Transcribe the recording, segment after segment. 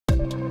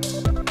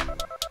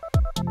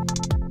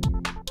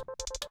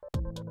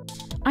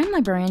I'm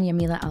librarian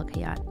Yamila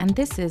Alkayat, and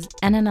this is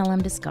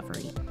NNLM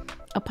Discovery,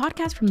 a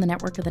podcast from the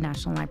network of the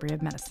National Library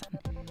of Medicine.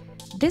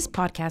 This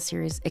podcast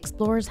series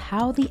explores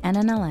how the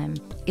NNLM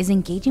is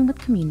engaging with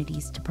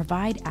communities to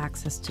provide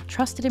access to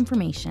trusted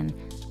information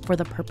for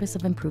the purpose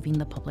of improving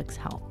the public's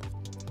health.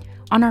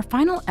 On our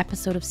final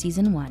episode of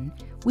Season 1,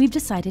 we've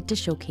decided to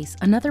showcase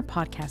another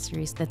podcast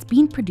series that's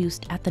being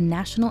produced at the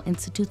National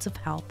Institutes of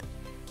Health.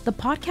 The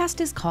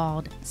podcast is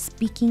called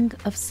Speaking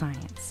of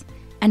Science,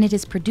 and it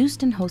is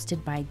produced and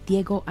hosted by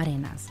Diego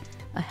Arenas,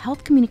 a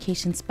health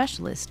communications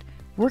specialist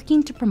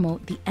working to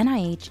promote the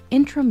NIH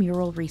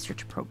Intramural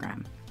Research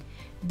Program.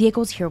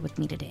 Diego's here with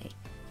me today.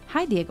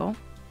 Hi, Diego.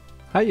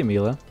 Hi,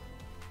 Yamila.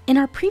 In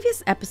our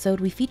previous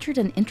episode, we featured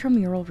an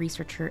intramural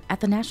researcher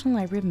at the National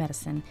Library of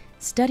Medicine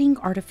studying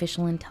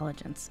artificial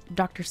intelligence,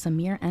 Dr.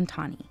 Samir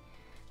Antani.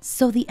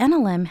 So the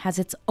NLM has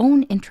its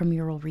own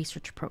intramural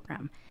research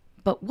program.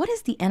 But what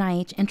is the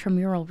NIH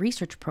Intramural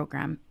Research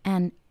Program,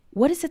 and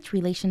what is its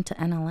relation to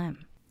NLM?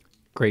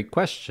 Great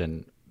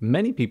question.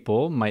 Many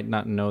people might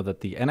not know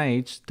that the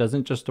NIH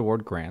doesn't just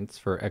award grants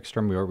for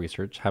extramural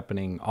research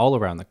happening all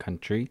around the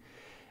country.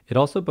 It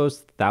also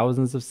boasts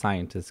thousands of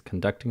scientists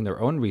conducting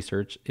their own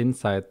research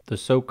inside the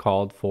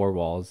so-called four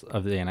walls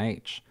of the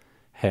NIH,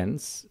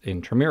 hence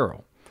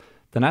intramural.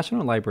 The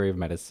National Library of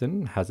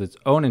Medicine has its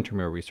own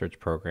intramural research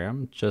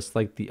program, just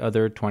like the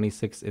other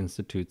 26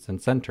 institutes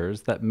and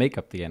centers that make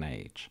up the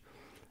NIH.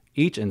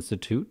 Each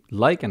institute,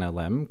 like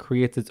NLM,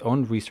 creates its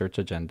own research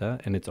agenda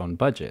and its own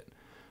budget.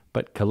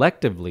 But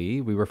collectively,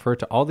 we refer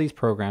to all these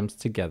programs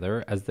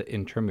together as the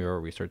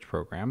Intramural Research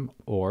Program,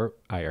 or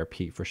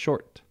IRP for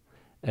short.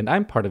 And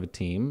I'm part of a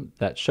team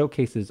that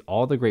showcases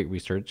all the great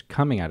research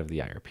coming out of the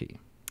IRP.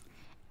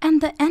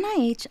 And the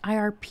NIH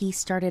IRP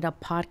started a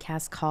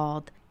podcast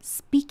called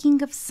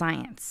Speaking of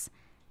Science.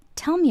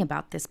 Tell me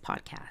about this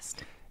podcast.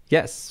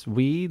 Yes,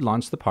 we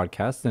launched the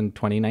podcast in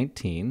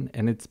 2019,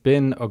 and it's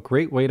been a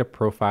great way to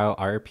profile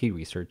IRP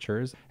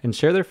researchers and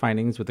share their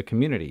findings with the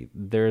community.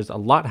 There's a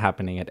lot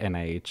happening at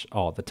NIH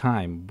all the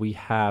time. We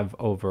have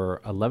over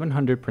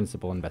 1,100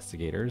 principal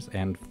investigators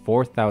and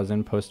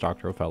 4,000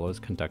 postdoctoral fellows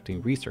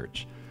conducting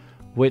research,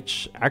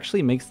 which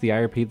actually makes the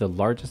IRP the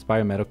largest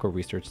biomedical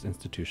research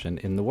institution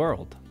in the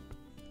world.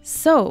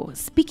 So,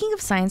 Speaking of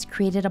Science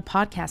created a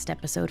podcast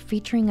episode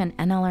featuring an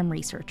NLM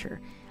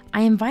researcher.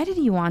 I invited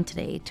you on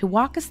today to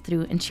walk us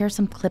through and share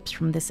some clips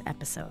from this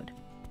episode.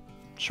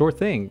 Sure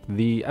thing.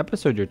 The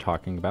episode you're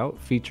talking about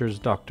features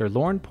Dr.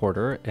 Lauren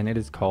Porter, and it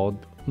is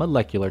called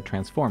Molecular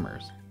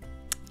Transformers.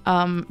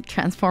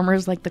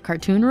 Transformers like the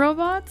cartoon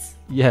robots?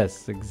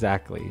 Yes,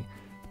 exactly.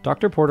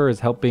 Dr. Porter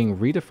is helping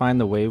redefine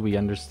the way we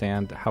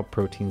understand how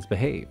proteins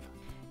behave.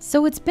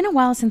 So it's been a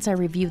while since I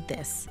reviewed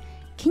this.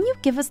 Can you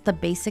give us the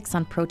basics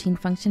on protein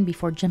function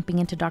before jumping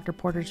into Dr.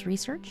 Porter's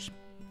research?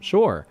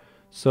 Sure.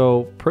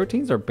 So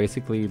proteins are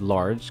basically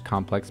large,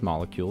 complex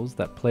molecules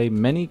that play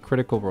many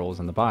critical roles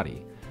in the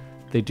body.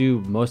 They do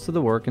most of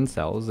the work in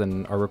cells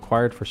and are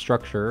required for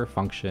structure,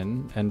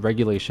 function, and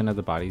regulation of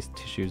the body's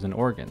tissues and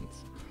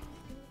organs.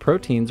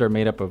 Proteins are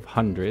made up of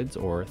hundreds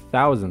or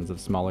thousands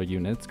of smaller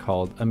units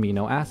called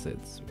amino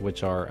acids,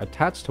 which are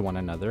attached to one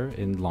another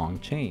in long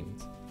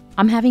chains.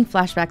 I'm having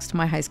flashbacks to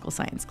my high school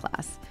science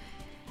class.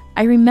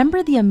 I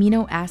remember the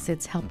amino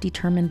acids help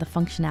determine the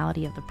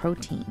functionality of the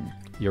protein.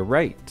 You're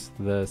right.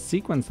 The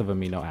sequence of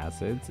amino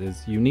acids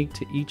is unique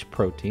to each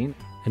protein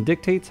and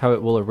dictates how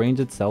it will arrange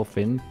itself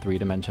in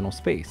three-dimensional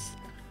space.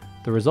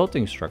 The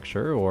resulting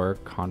structure, or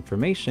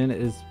conformation,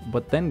 is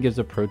what then gives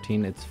a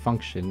protein its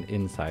function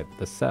inside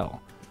the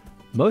cell.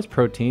 Most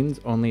proteins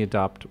only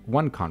adopt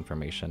one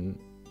conformation.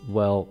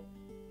 Well,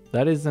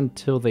 that is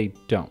until they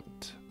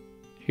don't.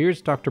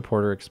 Here's Dr.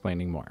 Porter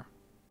explaining more.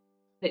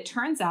 It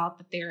turns out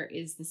that there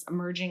is this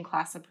emerging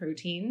class of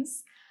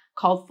proteins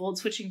called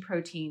fold-switching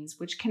proteins,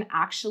 which can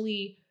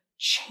actually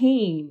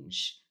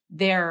change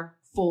their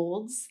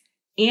folds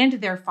and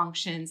their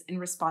functions in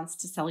response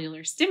to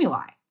cellular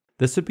stimuli.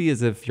 This would be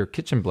as if your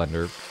kitchen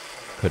blender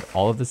could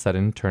all of a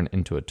sudden turn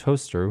into a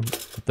toaster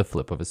with the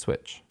flip of a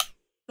switch.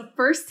 The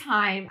first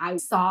time I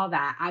saw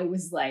that, I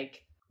was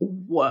like,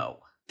 whoa.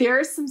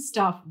 There's some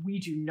stuff we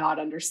do not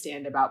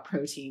understand about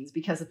proteins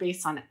because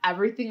based on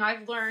everything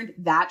I've learned,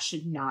 that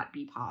should not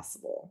be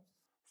possible.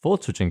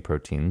 Fold-switching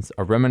proteins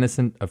are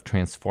reminiscent of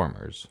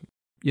transformers.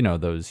 You know,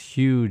 those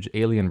huge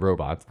alien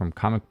robots from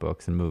comic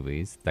books and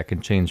movies that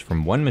can change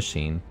from one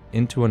machine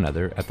into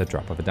another at the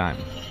drop of a dime.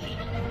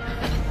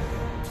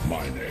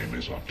 My name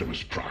is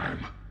Optimus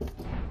Prime.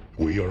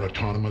 We are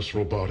autonomous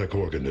robotic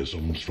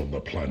organisms from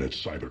the planet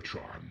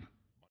Cybertron.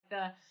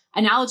 The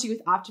analogy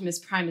with Optimus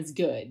Prime is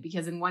good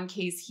because in one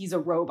case, he's a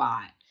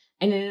robot,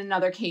 and in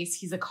another case,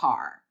 he's a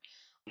car.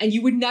 And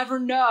you would never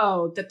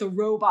know that the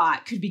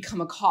robot could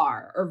become a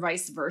car or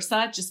vice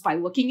versa just by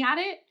looking at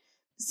it.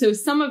 So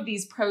some of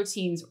these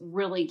proteins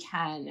really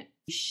can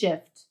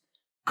shift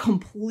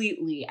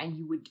completely and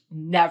you would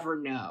never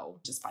know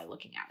just by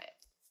looking at it.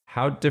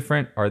 How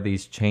different are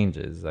these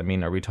changes? I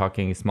mean, are we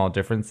talking small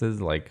differences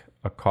like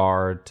a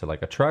car to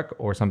like a truck,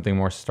 or something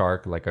more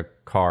stark like a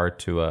car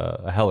to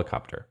a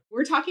helicopter?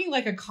 We're talking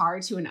like a car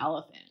to an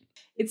elephant.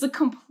 It's a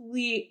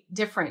complete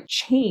different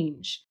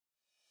change.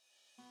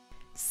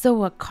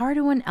 So a car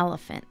to an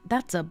elephant,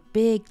 that's a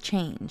big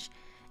change.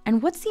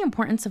 And what's the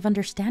importance of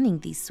understanding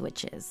these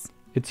switches?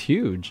 It's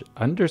huge.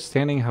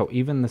 Understanding how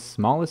even the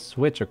smallest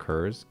switch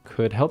occurs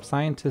could help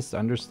scientists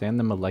understand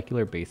the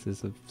molecular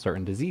basis of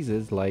certain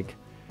diseases like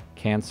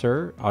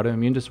cancer,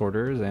 autoimmune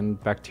disorders,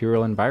 and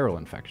bacterial and viral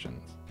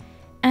infections.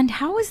 And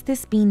how is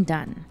this being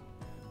done?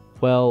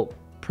 Well,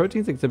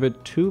 proteins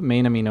exhibit two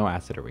main amino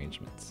acid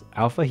arrangements: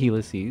 alpha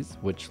helices,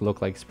 which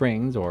look like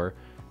springs, or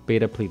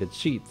beta pleated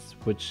sheets,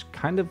 which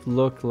kind of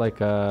look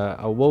like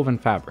a woven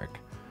fabric.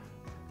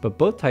 But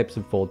both types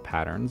of fold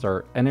patterns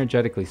are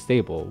energetically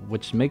stable,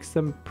 which makes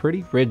them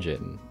pretty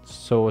rigid,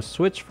 so a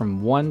switch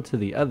from one to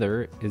the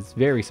other is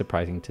very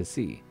surprising to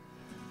see.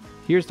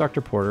 Here's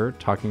Dr. Porter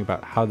talking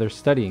about how they're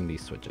studying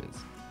these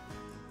switches.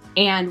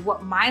 And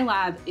what my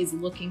lab is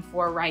looking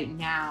for right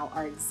now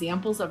are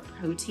examples of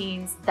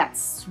proteins that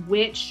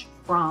switch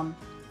from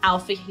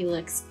alpha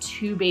helix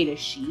to beta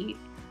sheet,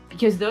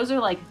 because those are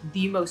like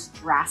the most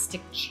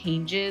drastic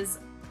changes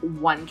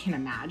one can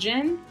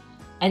imagine.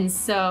 And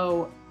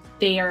so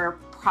they are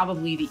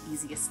probably the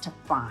easiest to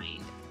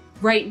find.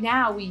 Right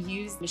now, we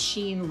use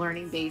machine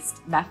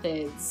learning-based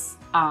methods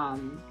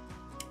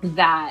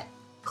that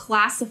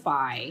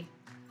classify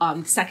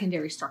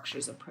secondary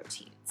structures of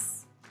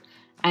proteins.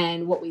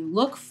 And what we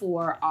look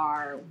for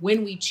are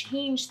when we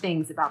change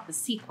things about the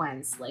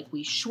sequence, like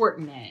we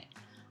shorten it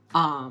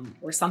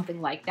or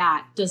something like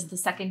that, does the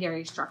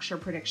secondary structure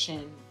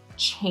prediction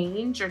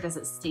change or does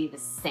it stay the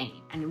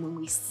same? And when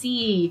we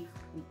see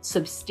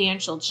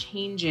substantial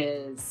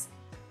changes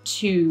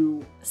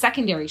to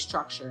secondary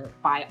structure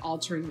by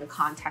altering the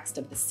context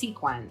of the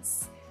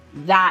sequence,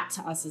 that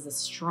to us is a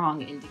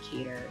strong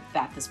indicator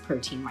that this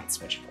protein might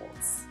switch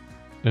folds.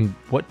 And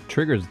what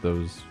triggers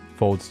those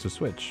folds to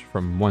switch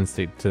from one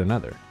state to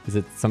another? Is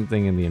it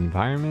something in the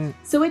environment?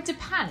 So it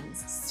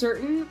depends.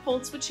 Certain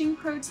fold switching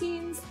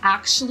proteins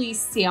actually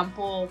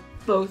sample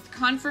both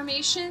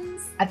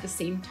conformations at the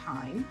same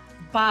time,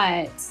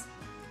 but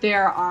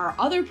there are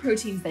other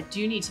proteins that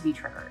do need to be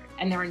triggered,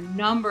 and there are a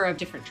number of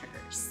different triggers.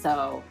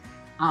 So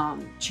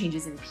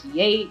changes in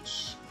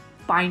pH,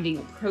 binding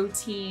of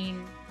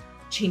protein,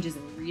 changes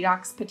in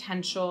redox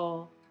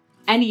potential,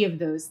 any of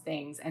those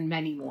things and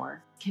many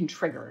more can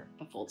trigger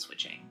the fold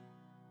switching.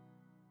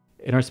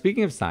 In our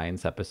Speaking of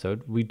Science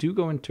episode, we do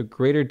go into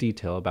greater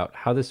detail about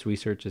how this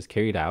research is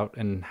carried out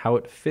and how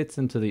it fits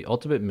into the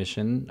ultimate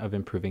mission of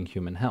improving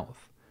human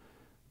health.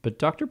 But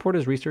Dr.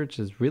 Porter's research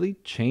is really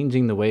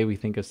changing the way we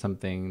think of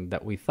something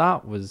that we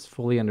thought was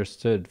fully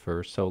understood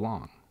for so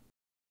long.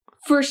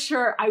 For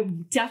sure,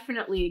 I'm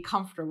definitely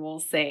comfortable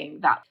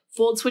saying that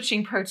fold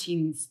switching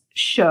proteins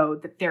show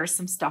that there's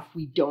some stuff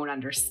we don't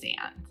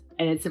understand.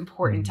 And it's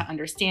important to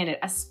understand it,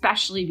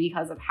 especially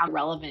because of how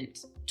relevant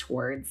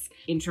towards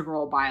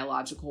integral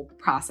biological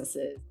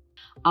processes.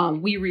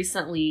 We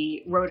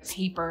recently wrote a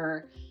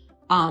paper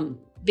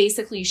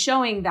basically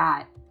showing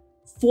that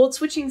fold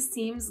switching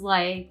seems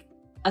like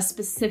a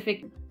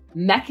specific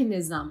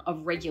mechanism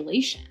of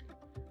regulation,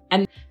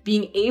 and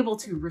being able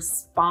to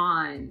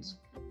respond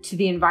to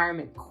the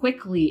environment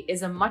quickly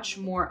is a much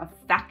more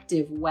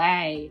effective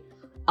way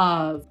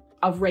of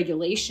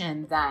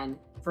regulation than,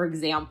 for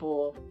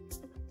example,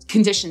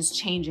 conditions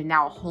change and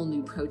now a whole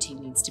new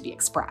protein needs to be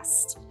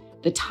expressed.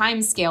 The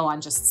time scale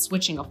on just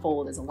switching a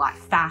fold is a lot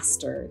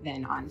faster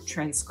than on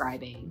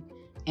transcribing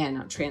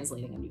and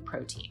translating a new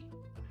protein.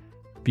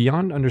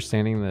 Beyond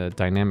understanding the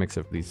dynamics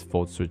of these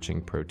fold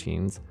switching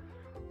proteins,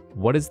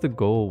 what is the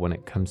goal when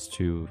it comes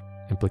to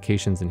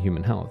implications in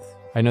human health?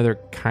 I know they're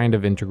kind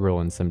of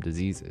integral in some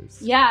diseases.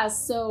 Yeah,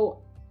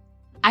 so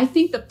I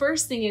think the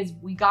first thing is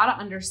we got to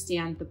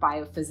understand the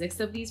biophysics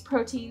of these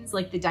proteins,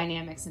 like the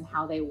dynamics and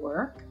how they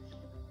work.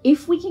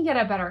 If we can get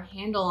a better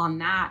handle on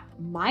that,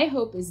 my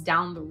hope is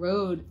down the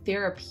road,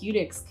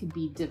 therapeutics could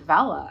be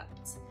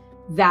developed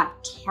that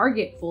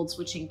target fold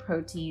switching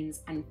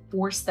proteins and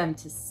force them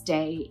to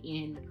stay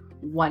in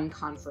one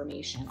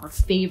conformation or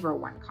favor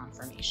one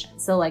conformation.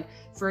 So like,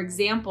 for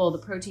example, the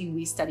protein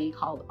we study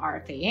called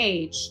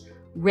RFAH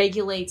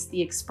regulates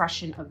the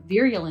expression of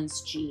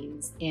virulence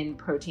genes in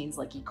proteins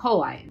like E.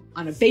 coli.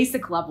 On a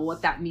basic level,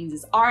 what that means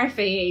is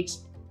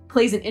RFAH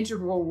plays an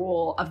integral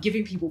role of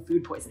giving people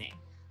food poisoning.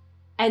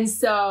 And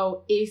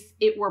so if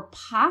it were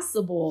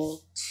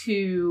possible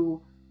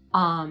to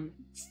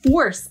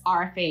force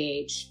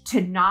RFAH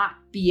to not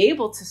be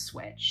able to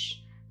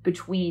switch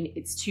between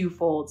its two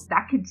folds,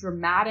 that could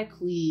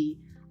dramatically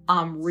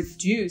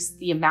reduce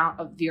the amount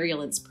of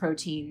virulence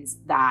proteins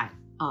that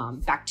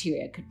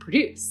bacteria could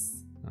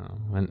produce.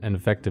 And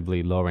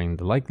effectively lowering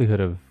the likelihood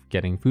of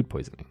getting food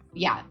poisoning.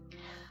 Yeah.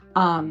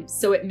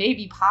 So it may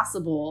be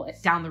possible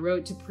down the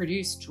road to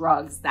produce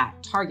drugs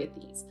that target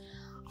these.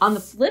 On the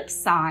flip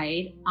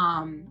side,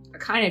 a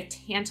kind of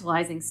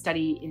tantalizing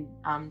study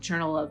in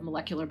Journal of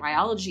Molecular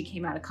Biology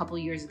came out a couple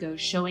years ago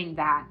showing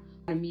that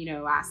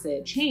amino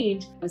acid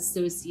change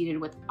associated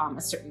with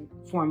a certain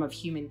form of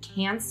human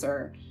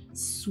cancer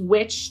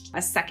switched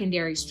a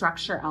secondary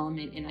structure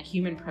element in a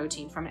human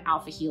protein from an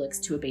alpha helix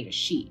to a beta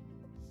sheet.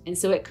 And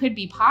so it could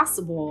be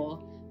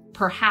possible,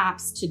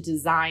 perhaps, to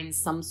design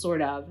some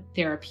sort of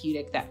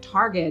therapeutic that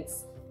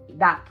targets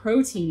that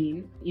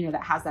protein,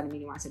 that has that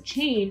amino acid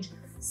change,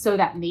 so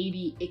that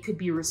maybe it could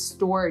be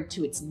restored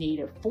to its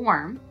native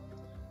form.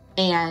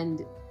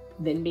 And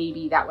then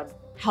maybe that would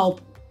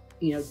help,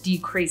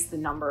 decrease the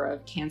number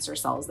of cancer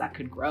cells that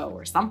could grow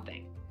or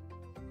something.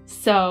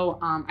 So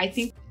I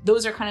think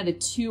those are kind of the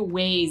two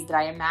ways that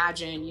I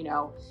imagine,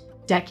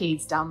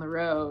 decades down the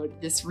road,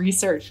 this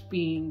research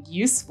being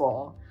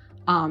useful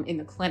in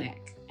the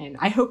clinic. And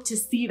I hope to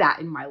see that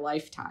in my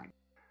lifetime.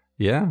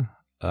 Yeah.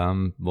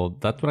 Well,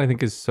 that's what I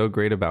think is so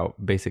great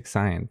about basic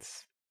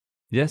science.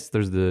 Yes,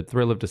 there's the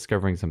thrill of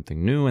discovering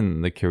something new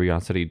and the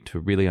curiosity to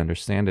really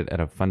understand it at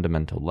a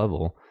fundamental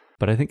level.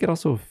 But I think it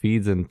also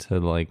feeds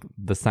into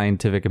the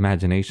scientific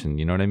imagination.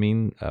 You know what I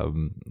mean?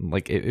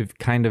 It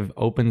kind of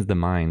opens the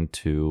mind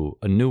to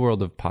a new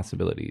world of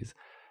possibilities,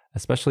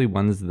 especially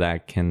ones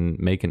that can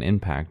make an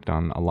impact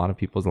on a lot of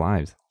people's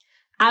lives.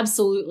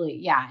 Absolutely.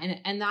 Yeah.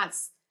 And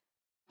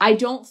I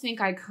don't think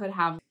I could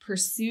have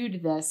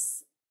pursued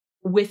this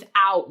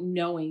without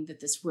knowing that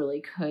this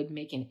really could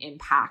make an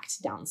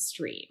impact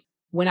downstream.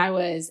 When I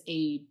was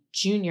a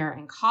junior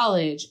in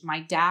college, my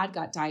dad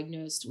got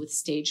diagnosed with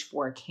stage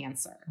 4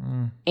 cancer.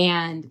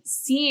 And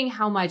seeing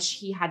how much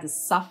he had to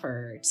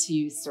suffer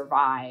to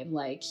survive,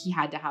 he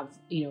had to have,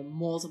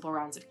 multiple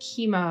rounds of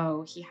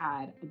chemo, he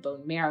had a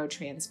bone marrow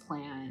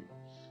transplant.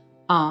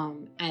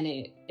 And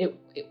it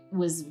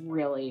was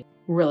really,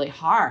 really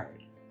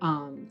hard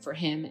for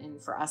him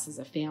and for us as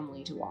a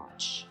family to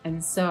watch.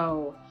 And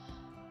so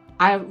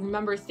I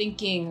remember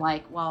thinking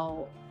I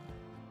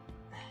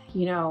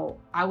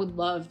would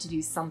love to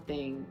do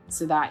something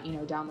so that,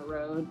 down the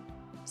road,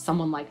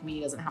 someone like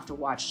me doesn't have to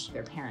watch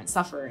their parent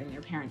suffer and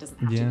their parent doesn't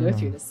have to go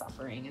through this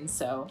suffering. And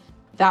so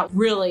that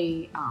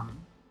really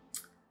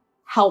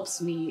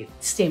helps me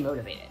stay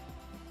motivated.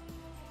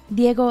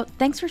 Diego,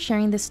 thanks for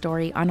sharing this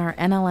story on our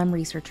NLM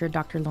researcher,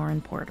 Dr.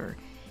 Lauren Porter.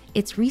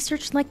 It's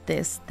research like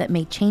this that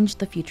may change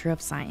the future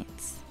of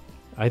science.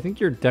 I think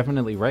you're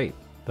definitely right.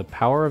 The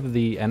power of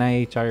the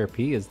NIH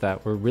IRP is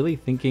that we're really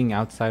thinking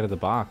outside of the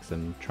box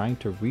and trying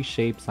to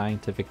reshape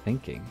scientific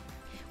thinking.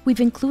 We've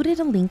included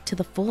a link to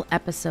the full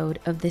episode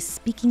of this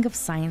Speaking of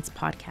Science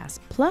podcast,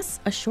 plus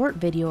a short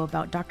video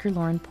about Dr.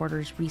 Lauren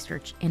Porter's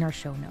research in our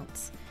show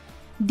notes.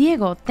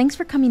 Diego, thanks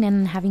for coming in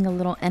and having a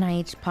little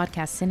NIH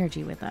podcast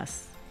synergy with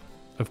us.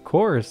 Of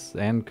course,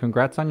 and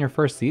congrats on your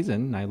first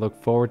season. I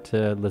look forward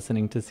to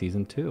listening to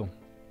season 2.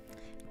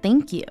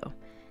 Thank you.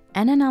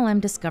 NNLM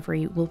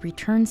Discovery will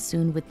return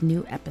soon with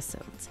new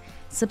episodes.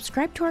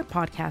 Subscribe to our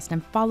podcast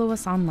and follow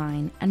us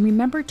online, and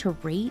remember to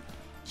rate,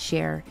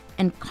 share,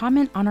 and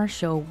comment on our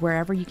show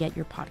wherever you get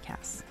your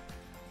podcasts.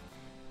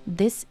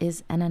 This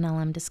is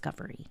NNLM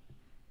Discovery.